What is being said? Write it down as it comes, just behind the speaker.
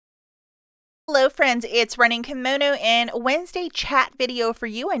Hello friends, it's Running Kimono and Wednesday chat video for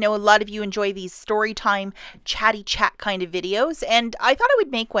you. I know a lot of you enjoy these story time, chatty chat kind of videos, and I thought I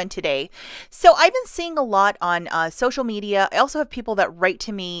would make one today. So I've been seeing a lot on social media. I also have people that write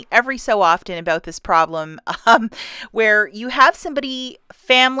to me every so often about this problem, where you have somebody,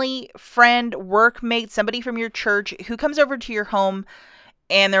 family, friend, workmate, somebody from your church who comes over to your home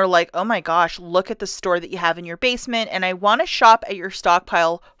and they're like, oh my gosh, look at the store that you have in your basement and I want to shop at your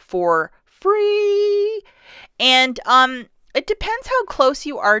stockpile for free. And it depends how close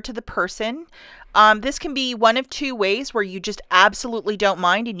you are to the person. This can be one of two ways, where you just absolutely don't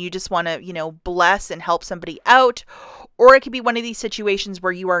mind and you just want to, bless and help somebody out. Or it could be one of these situations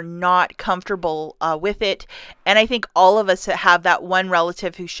where you are not comfortable with it. And I think all of us have that one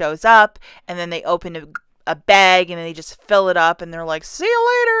relative who shows up and then they open a bag and then they just fill it up and they're like, see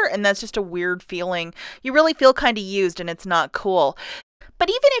you later. And that's just a weird feeling. You really feel kind of used and it's not cool. But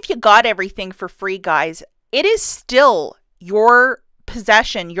even if you got everything for free, guys, it is still your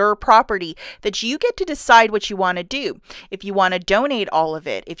possession, your property, that you get to decide what you want to do. If you want to donate all of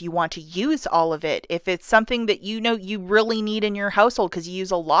it, if you want to use all of it, if it's something that you really need in your household because you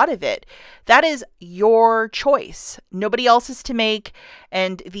use a lot of it, that is your choice. Nobody else's to make.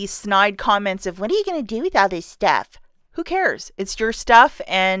 And these snide comments of, what are you going to do with all this stuff? Who cares? It's your stuff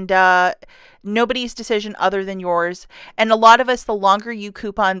and nobody's decision other than yours. And a lot of us, the longer you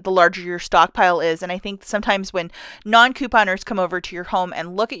coupon, the larger your stockpile is. And I think sometimes when non-couponers come over to your home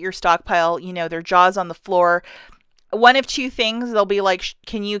and look at your stockpile, their jaws on the floor, one of two things, they'll be like,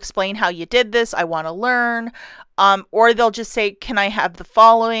 can you explain how you did this? I want to learn. Or they'll just say, can I have the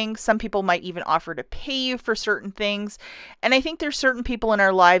following? Some people might even offer to pay you for certain things. And I think there's certain people in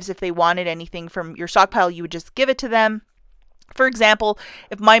our lives, if they wanted anything from your stockpile, you would just give it to them. For example,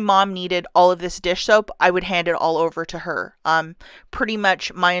 if my mom needed all of this dish soap, I would hand it all over to her. Pretty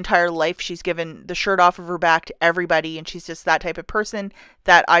much my entire life, she's given the shirt off of her back to everybody. And she's just that type of person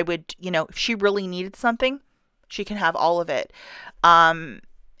that I would, if she really needed something, she can have all of it. And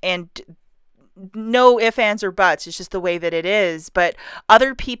no ifs, ands, or buts. It's just the way that it is. But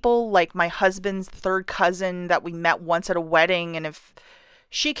other people, like my husband's third cousin that we met once at a wedding, and if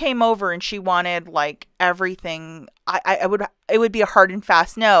she came over and she wanted like everything, it would be a hard and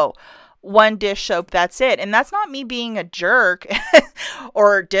fast no. One dish soap, that's it. And that's not me being a jerk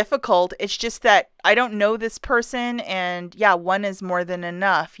or difficult. It's just that I don't know this person, and yeah, one is more than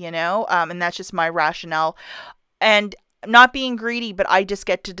enough, and that's just my rationale. And not being greedy, but I just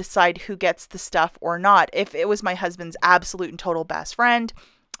get to decide who gets the stuff or not. If it was my husband's absolute and total best friend,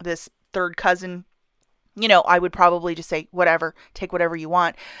 this third cousin, I would probably just say, whatever, take whatever you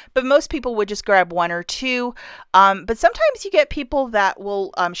want. But most people would just grab one or two. But sometimes you get people that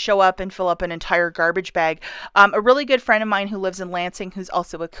will show up and fill up an entire garbage bag. A really good friend of mine who lives in Lansing, who's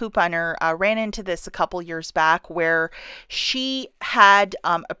also a couponer, ran into this a couple years back, where she had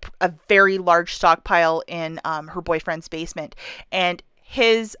a very large stockpile in her boyfriend's basement. And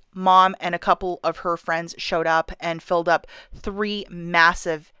his mom and a couple of her friends showed up and filled up 3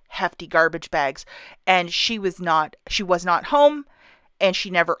 massive hefty garbage bags, and she was not home, and she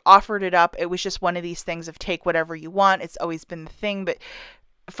never offered it up. It was just one of these things of take whatever you want. It's always been the thing. But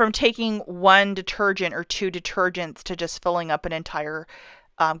from taking one detergent or 2 detergents to just filling up an entire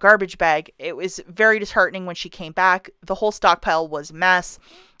garbage bag, it was very disheartening when she came back. The whole stockpile was a mess,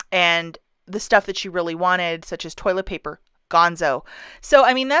 and the stuff that she really wanted, such as toilet paper, gonzo. So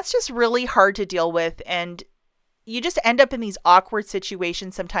I mean, that's just really hard to deal with. And you just end up in these awkward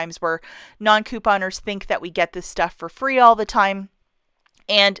situations sometimes where non-couponers think that we get this stuff for free all the time.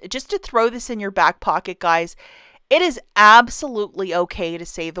 And just to throw this in your back pocket, guys, it is absolutely okay to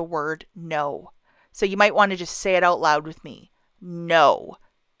say the word no. So you might want to just say it out loud with me. No.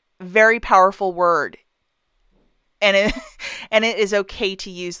 Very powerful word. And it is okay to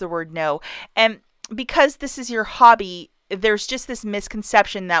use the word no. And because this is your hobby, there's just this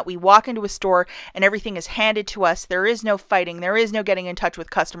misconception that we walk into a store and everything is handed to us. There is no fighting. There is no getting in touch with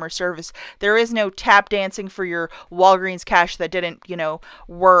customer service. There is no tap dancing for your Walgreens cash that didn't,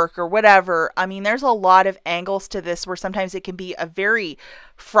 work or whatever. I mean, there's a lot of angles to this where sometimes it can be a very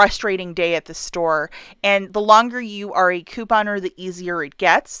frustrating day at the store. And the longer you are a couponer, the easier it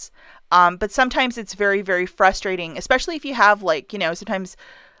gets. But sometimes it's very, very frustrating, especially if you have sometimes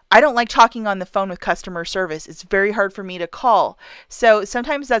I don't like talking on the phone with customer service. It's very hard for me to call. So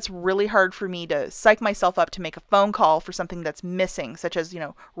sometimes that's really hard for me to psych myself up to make a phone call for something that's missing, such as,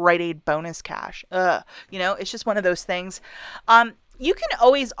 Rite Aid bonus cash. It's just one of those things. You can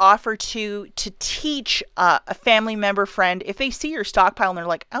always offer to teach a family member, friend, if they see your stockpile and they're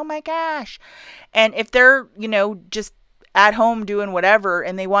like, oh my gosh. And if they're, just at home doing whatever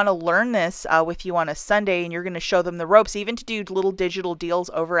and they want to learn this with you on a Sunday, and you're going to show them the ropes, even to do little digital deals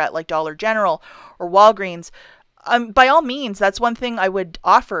over at like Dollar General or Walgreens, by all means, that's one thing I would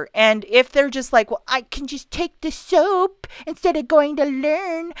offer. And if they're just like, well, I can just take the soap instead of going to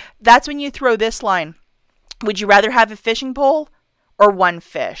learn, that's when you throw this line. Would you rather have a fishing pole or one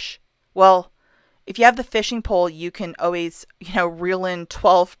fish? Well, if you have the fishing pole, you can always, reel in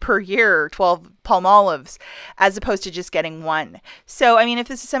 12 per year, 12 palm olives, as opposed to just getting one. So, I mean, if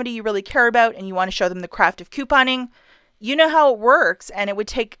this is somebody you really care about and you want to show them the craft of couponing, you know how it works, and it would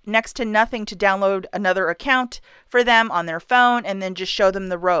take next to nothing to download another account for them on their phone and then just show them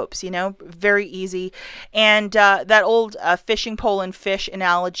the ropes, very easy. And that old fishing pole and fish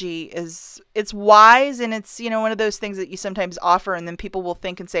analogy it's wise, and it's, one of those things that you sometimes offer and then people will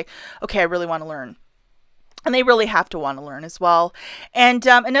think and say, okay, I really want to learn. And they really have to want to learn as well. And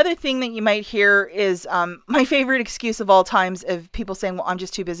another thing that you might hear is my favorite excuse of all times of people saying, well, I'm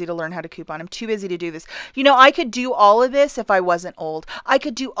just too busy to learn how to coupon. I'm too busy to do this. I could do all of this if I wasn't old. I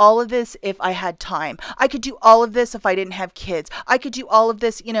could do all of this if I had time. I could do all of this if I didn't have kids. I could do all of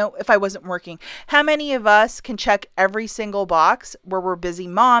this, if I wasn't working. How many of us can check every single box where we're busy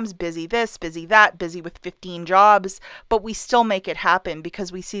moms, busy this, busy that, busy with 15 jobs, but we still make it happen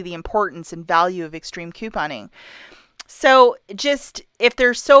because we see the importance and value of extreme couponing? So just, if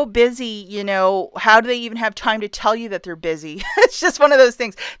they're so busy, how do they even have time to tell you that they're busy? It's just one of those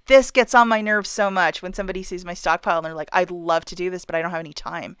things. This gets on my nerves so much when somebody sees my stockpile and they're like, I'd love to do this, but I don't have any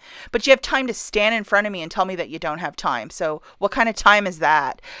time. But you have time to stand in front of me and tell me that you don't have time. So what kind of time is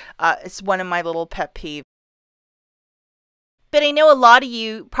that? It's one of my little pet peeves. But I know a lot of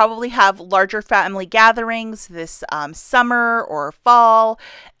you probably have larger family gatherings this summer or fall,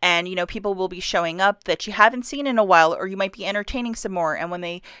 and people will be showing up that you haven't seen in a while, or you might be entertaining some more. And when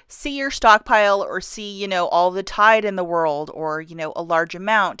they see your stockpile or see all the Tide in the world, or a large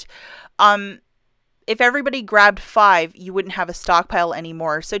amount, if everybody grabbed 5, you wouldn't have a stockpile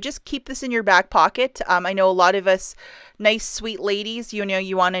anymore. So just keep this in your back pocket. I know a lot of us nice, sweet ladies,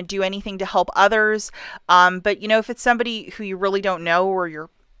 you want to do anything to help others. But, if it's somebody who you really don't know, or your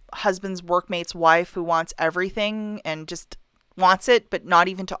husband's workmate's wife who wants everything and just wants it, but not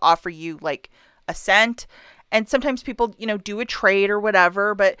even to offer you like a cent. And sometimes people, do a trade or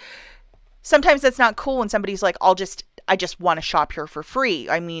whatever, but sometimes that's not cool when somebody's like, I just want to shop here for free.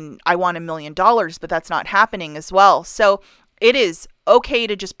 I mean, I want $1 million, but that's not happening as well. So it is okay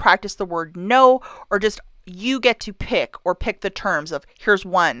to just practice the word no, or just you get to pick the terms of here's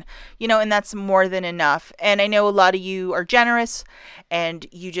one, and that's more than enough. And I know a lot of you are generous and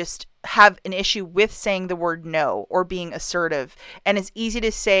you just have an issue with saying the word no or being assertive. And it's easy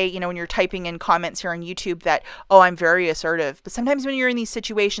to say, when you're typing in comments here on YouTube that, oh, I'm very assertive. But sometimes when you're in these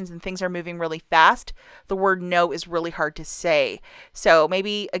situations and things are moving really fast, the word no is really hard to say. So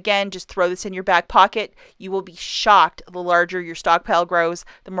maybe, again, just throw this in your back pocket. You will be shocked. The larger your stockpile grows,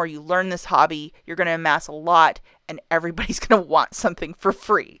 the more you learn this hobby, you're going to amass a lot, and everybody's going to want something for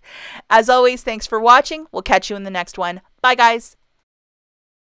free. As always, thanks for watching. We'll catch you in the next one. Bye, guys.